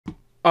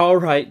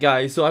Alright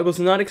guys, so I was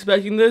not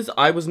expecting this,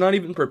 I was not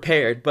even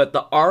prepared, but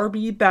the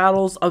RB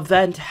Battles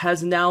event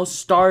has now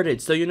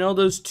started. So you know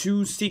those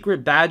two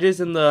secret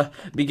badges in the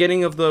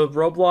beginning of the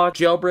Roblox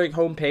Jailbreak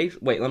homepage?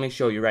 Wait, let me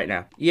show you right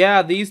now.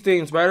 Yeah, these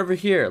things right over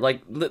here.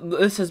 Like,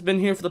 this has been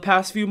here for the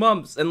past few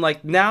months, and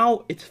like,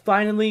 now, it's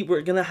finally,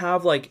 we're gonna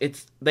have, like,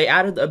 they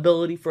added the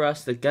ability for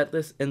us to get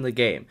this in the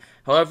game.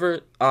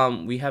 However,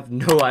 we have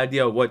no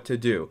idea what to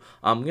do.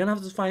 I'm gonna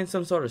have to find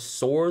some sort of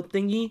sword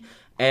thingy.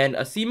 And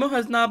Asimo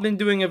has not been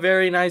doing a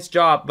very nice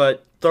job,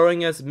 but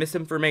throwing us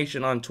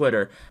misinformation on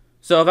Twitter.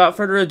 So without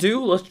further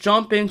ado, let's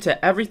jump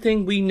into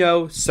everything we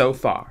know so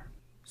far.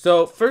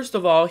 So first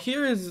of all,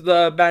 here is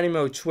the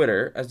Banimo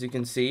Twitter. As you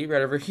can see,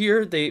 right over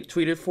here, they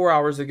tweeted 4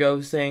 hours ago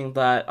saying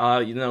that,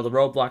 you know, the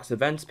Roblox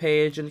events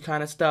page and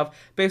kind of stuff.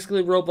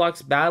 Basically,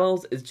 Roblox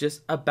Battles is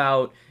just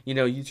about, you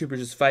know, YouTubers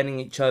just fighting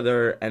each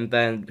other, and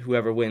then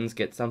whoever wins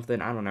gets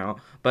something, I don't know.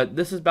 But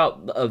this is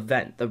about the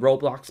event, the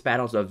Roblox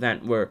Battles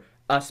event, where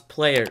us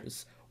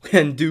players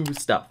can do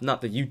stuff,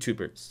 not the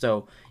YouTubers.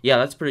 So yeah,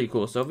 that's pretty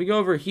cool. So if we go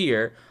over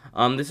here,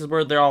 this is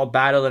where they're all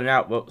battling it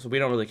out, well, so we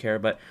don't really care.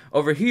 But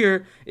over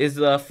here is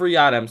the free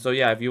items. So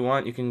yeah, if you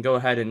want, you can go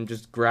ahead and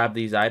just grab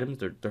these items.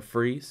 They're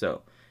free,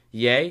 so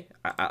yay.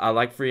 I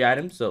like free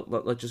items, so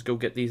let's just go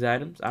get these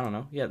items. I don't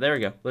know. Yeah, there we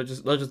go.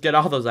 Let's just get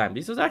all those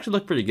items. These actually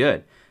look pretty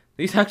good.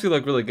 These actually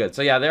look really good.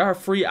 So yeah, there are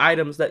free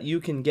items that you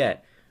can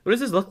get. What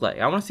does this look like?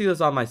 I want to see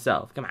this on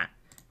myself. Come on.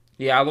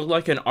 Yeah, I look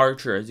like an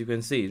archer, as you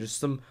can see. Just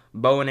some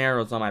bow and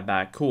arrows on my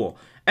back. Cool.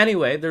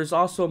 Anyway, there's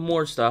also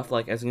more stuff.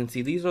 Like, as you can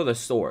see, these are the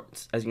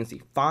swords. As you can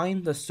see,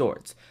 find the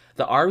swords.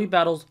 The RB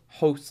Battles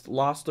hosts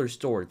lost their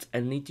swords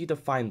and need you to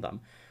find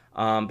them.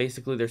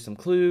 Basically, there's some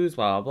clues,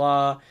 blah,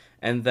 blah, blah.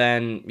 And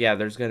then, yeah,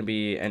 there's going to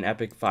be an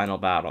epic final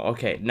battle.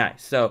 Okay,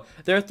 nice. So,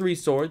 there are 3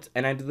 swords,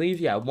 and I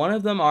believe, yeah, one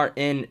of them are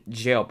in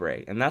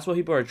Jailbreak. And that's what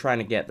people are trying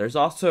to get. There's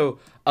also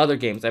other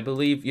games. I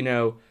believe, you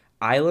know,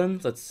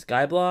 Islands, that's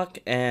Skyblock,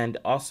 and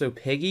also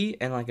Piggy,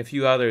 and like a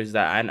few others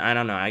that I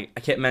don't know, I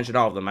can't mention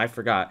all of them, I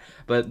forgot,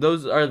 but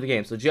those are the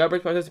games. So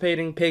Jailbreak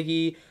participating,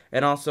 Piggy,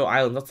 and also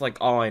Islands, that's like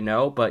all I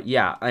know. But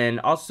yeah, and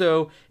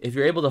also if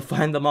you're able to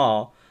find them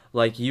all,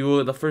 like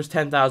the first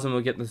 10,000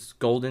 will get this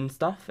golden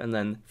stuff, and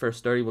then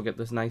first 30 will get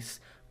this nice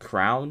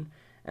crown,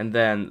 and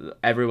then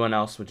everyone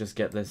else would just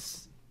get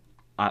this,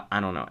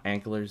 I don't know,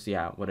 antlers,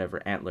 yeah, whatever,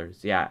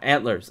 antlers, yeah,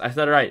 antlers, I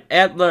said it right,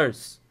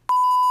 antlers.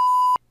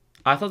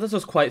 I thought this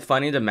was quite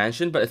funny to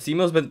mention, but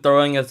Asimo's been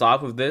throwing us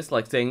off with this,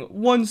 like saying,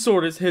 one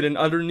sword is hidden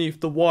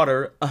underneath the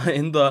water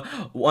in the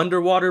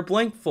underwater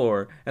blank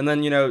floor. And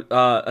then, you know,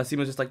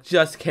 Asimo's just like,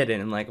 just kidding.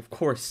 And like, of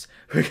course,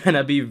 we're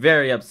gonna be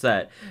very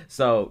upset.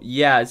 So,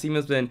 yeah,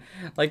 Asimo's been,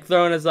 like,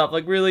 throwing us off,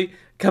 like, really?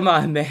 Come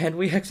on, man,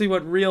 we actually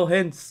want real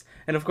hints.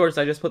 And of course,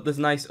 I just put this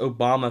nice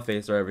Obama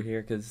face right over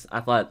here, because I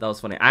thought that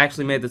was funny. I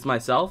actually made this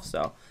myself,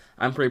 so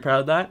I'm pretty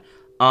proud of that.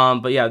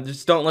 But yeah,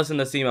 just don't listen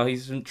to Asimo.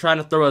 He's been trying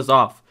to throw us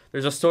off.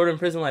 There's a sword in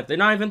prison life. They're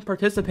not even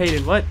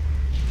participating. What?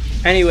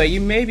 Anyway,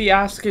 you may be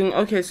asking,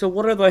 okay, so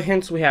what are the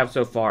hints we have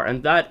so far?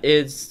 And that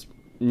is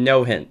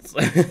no hints.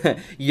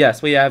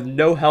 Yes, we have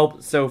no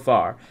help so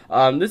far.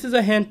 This is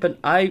a hint, but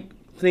I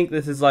think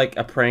this is like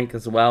a prank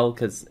as well,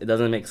 because it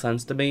doesn't make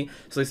sense to me.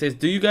 So he says,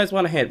 do you guys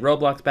want a hint?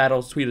 Roblox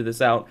Battles tweeted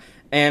this out.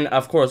 And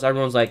of course,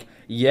 everyone's like,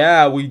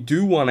 yeah, we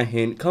do want a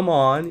hint. Come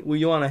on,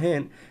 we want a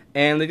hint.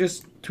 And they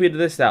just tweeted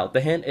this out. The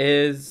hint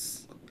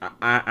is,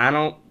 I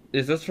don't...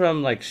 Is this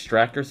from, like,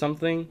 Shrek or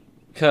something?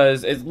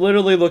 Because it's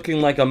literally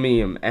looking like a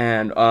meme,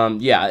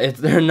 and, yeah,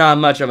 they're not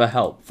much of a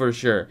help, for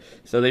sure.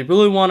 So they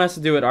really want us to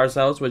do it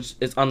ourselves, which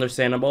is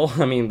understandable.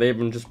 I mean, they've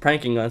been just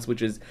pranking us,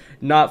 which is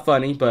not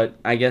funny, but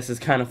I guess it's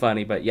kind of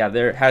funny. But, yeah,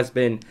 there has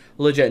been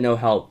legit no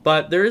help.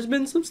 But there has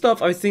been some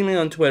stuff I've seen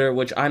on Twitter,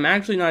 which I'm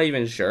actually not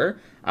even sure.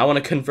 I want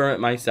to confirm it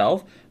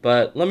myself,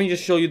 but let me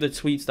just show you the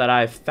tweets that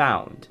I've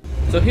found.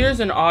 So here's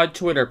an odd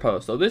Twitter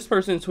post. So this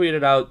person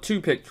tweeted out 2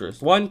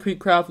 pictures. One,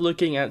 Creepcraft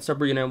looking at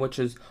Sabrina, which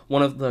is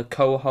one of the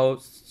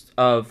co-hosts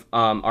of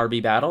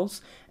RB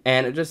Battles.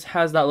 And it just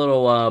has that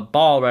little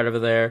ball right over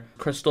there.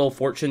 Crystal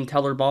fortune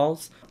teller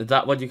balls. Is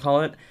that what you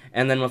call it?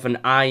 And then with an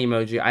eye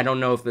emoji. I don't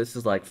know if this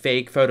is like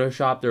fake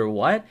photoshopped or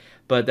what.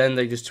 But then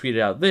they just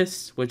tweeted out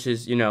this, which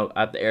is, you know,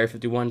 at the Area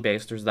 51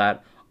 base. There's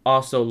that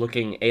also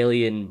looking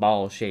alien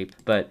ball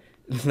shaped. But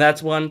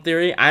that's one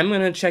theory. I'm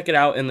going to check it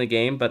out in the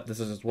game. But this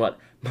is what?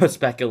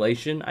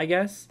 Speculation, I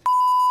guess.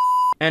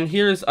 And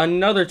here's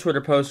another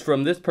Twitter post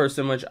from this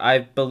person, which I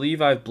believe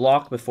I've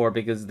blocked before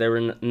because they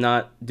were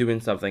not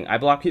doing something. I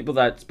block people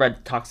that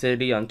spread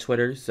toxicity on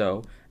Twitter,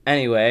 so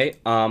anyway,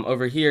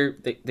 over here,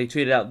 they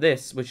tweeted out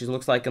this, which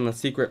looks like in the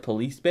secret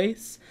police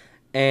base,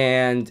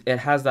 and it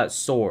has that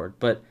sword,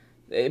 but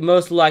it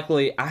most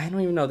likely, I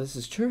don't even know if this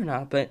is true or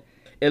not, but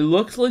it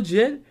looks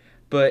legit,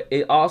 but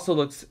it also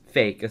looks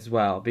fake as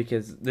well,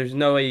 because there's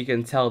no way you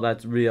can tell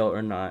that's real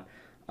or not.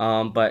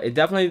 But it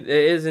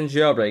is in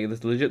Jailbreak.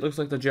 This legit looks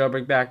like the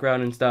Jailbreak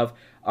background and stuff.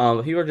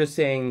 People are just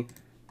saying,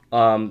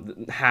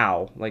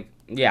 how? Like,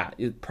 yeah,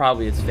 it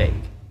probably is fake.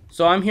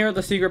 So I'm here at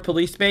the secret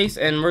police base,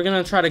 and we're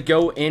gonna try to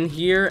go in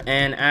here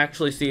and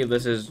actually see if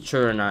this is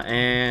true or not.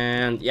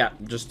 And yeah,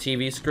 just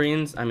TV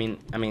screens. I mean,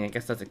 I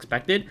guess that's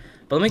expected.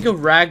 But let me go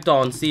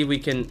ragdoll and see if we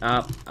can.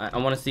 I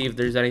want to see if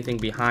there's anything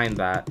behind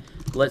that.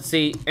 Let's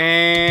see.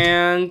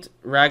 And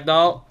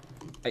ragdoll.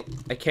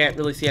 I can't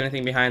really see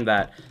anything behind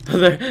that.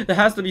 There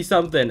has to be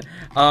something.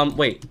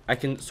 Wait, I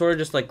can sort of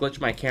just like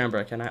glitch my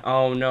camera. Can I?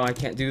 Oh no, I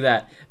can't do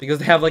that because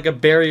they have like a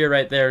barrier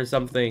right there or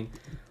something.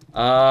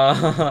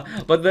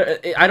 But there,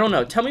 I don't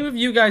know. Tell me if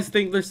you guys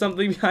think there's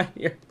something behind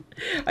here.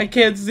 I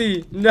can't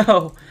see.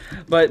 No,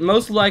 but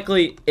most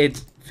likely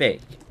it's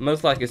fake.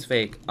 Most likely it's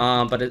fake.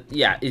 But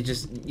yeah,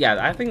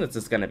 I think that's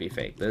just gonna be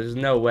fake. There's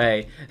no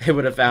way they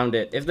would have found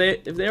it. If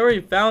they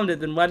already found it,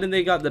 then why didn't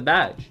they got the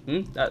badge?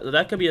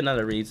 That could be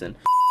another reason.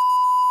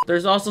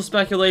 There's also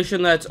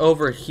speculation that's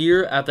over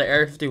here at the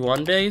Area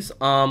 51 base.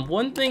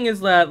 One thing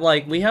is that,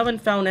 like, we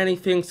haven't found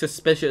anything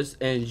suspicious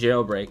in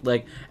Jailbreak.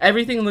 Like,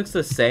 everything looks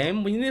the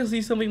same. We need to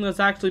see something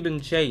that's actually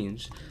been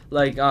changed.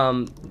 Like,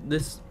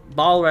 this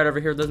ball right over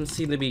here doesn't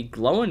seem to be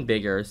glowing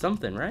bigger or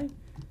something, right?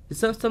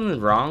 Is there something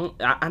wrong?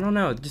 I don't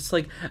know. Just,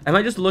 like, am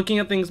I just looking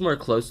at things more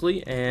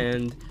closely?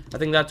 And I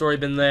think that's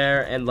already been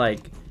there, and,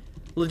 like,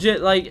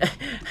 legit, like,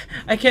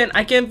 I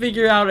can't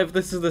figure out if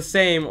this is the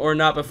same or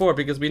not before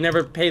because we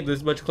never paid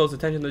this much close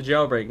attention to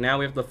Jailbreak. Now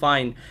we have to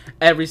find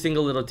every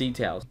single little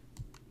detail.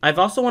 I've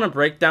also want to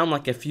break down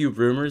like a few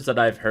rumors that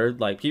I've heard.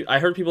 Like, I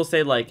heard people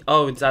say like,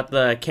 oh, it's at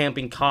the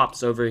camping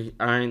cops over,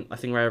 I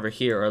think right over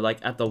here, or like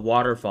at the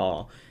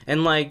waterfall.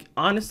 And like,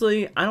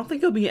 honestly, I don't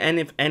think it'll be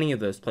any of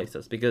those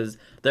places because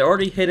they're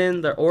already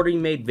hidden. They're already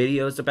made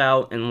videos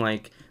about, and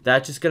like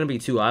that's just gonna be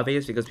too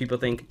obvious because people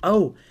think,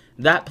 oh,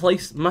 that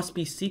place must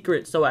be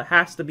secret, so it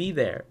has to be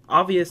there.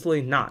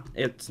 Obviously not.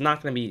 It's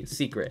not going to be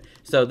secret.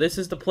 So this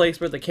is the place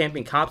where the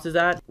camping cops is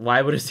at.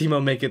 Why would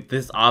Asimo make it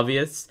this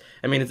obvious?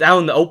 I mean, it's out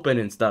in the open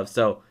and stuff,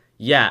 so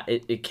yeah,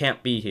 it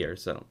can't be here.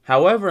 So,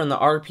 however, in the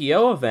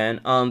RPO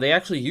event, they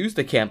actually used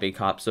the camping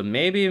cops, so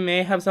maybe it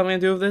may have something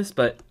to do with this,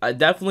 but I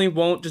definitely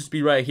won't just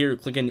be right here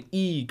clicking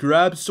E,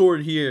 grab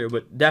sword here,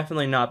 but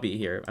definitely not be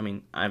here. I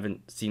mean, I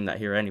haven't seen that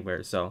here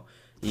anywhere, so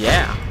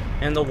yeah.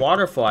 And the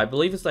waterfall, I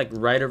believe it's like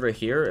right over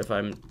here if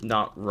I'm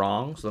not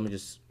wrong. So let me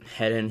just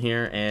head in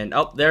here and,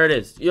 oh, there it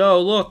is. Yo,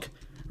 look,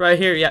 right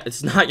here. Yeah,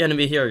 it's not gonna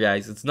be here,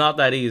 guys. It's not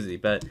that easy,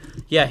 but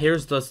yeah,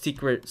 here's the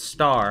secret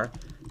star.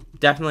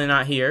 Definitely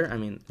not here. I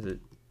mean,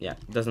 yeah,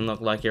 it doesn't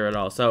look like here at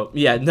all. So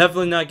yeah,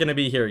 definitely not gonna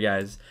be here,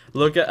 guys.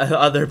 Look at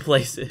other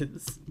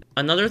places.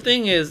 Another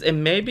thing is, it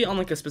may be on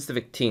like a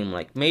specific team.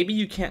 Like maybe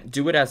you can't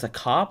do it as a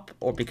cop,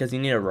 or because you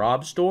need to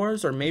rob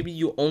stores, or maybe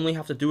you only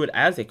have to do it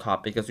as a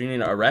cop because you need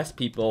to arrest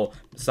people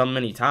so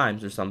many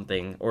times or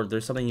something, or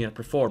there's something you have to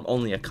perform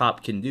only a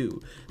cop can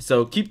do.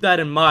 So keep that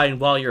in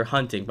mind while you're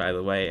hunting, by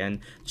the way,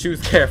 and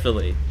choose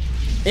carefully.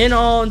 In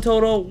all, in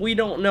total, we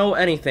don't know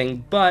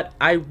anything, but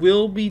I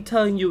will be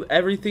telling you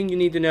everything you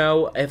need to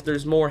know if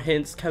there's more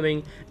hints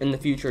coming in the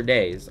future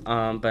days.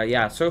 But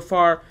yeah, so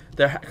far,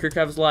 the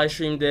Creekcraft's live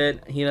streamed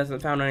it. He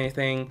hasn't found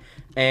anything,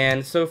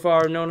 and so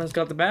far, no one has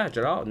got the badge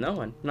at all. No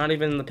one. Not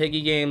even the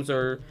Piggy games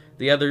or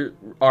the other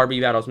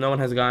RB battles. No one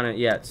has gotten it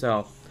yet,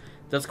 so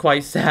that's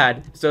quite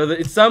sad. So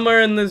it's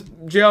somewhere in this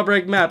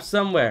Jailbreak map,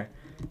 somewhere.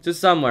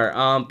 Just somewhere.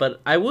 But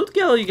I will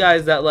tell you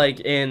guys that, like,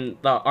 in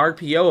the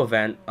RPO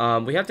event,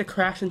 we have to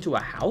crash into a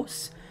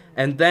house,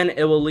 and then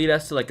it will lead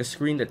us to, like, a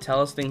screen to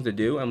tell us things to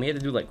do, and we had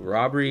to do, like,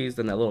 robberies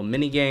and that little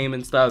mini game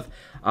and stuff.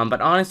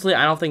 But honestly,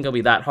 I don't think it'll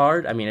be that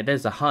hard. I mean, it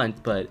is a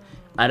hunt, but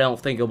I don't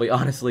think it'll be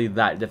honestly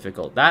that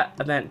difficult. That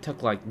event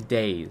took, like,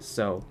 days,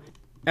 so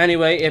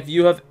anyway, if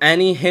you have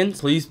any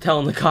hints, please tell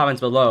in the comments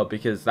below,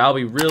 because that'll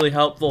be really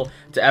helpful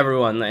to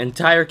everyone. The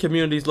entire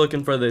community's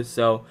looking for this,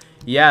 so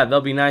yeah, that'll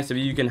be nice if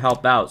you can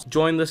help out.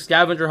 Join the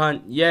scavenger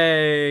hunt.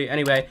 Yay.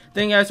 Anyway,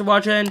 thank you guys for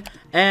watching,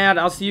 and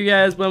I'll see you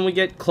guys when we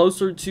get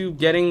closer to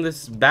getting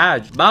this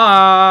badge.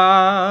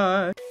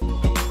 Bye.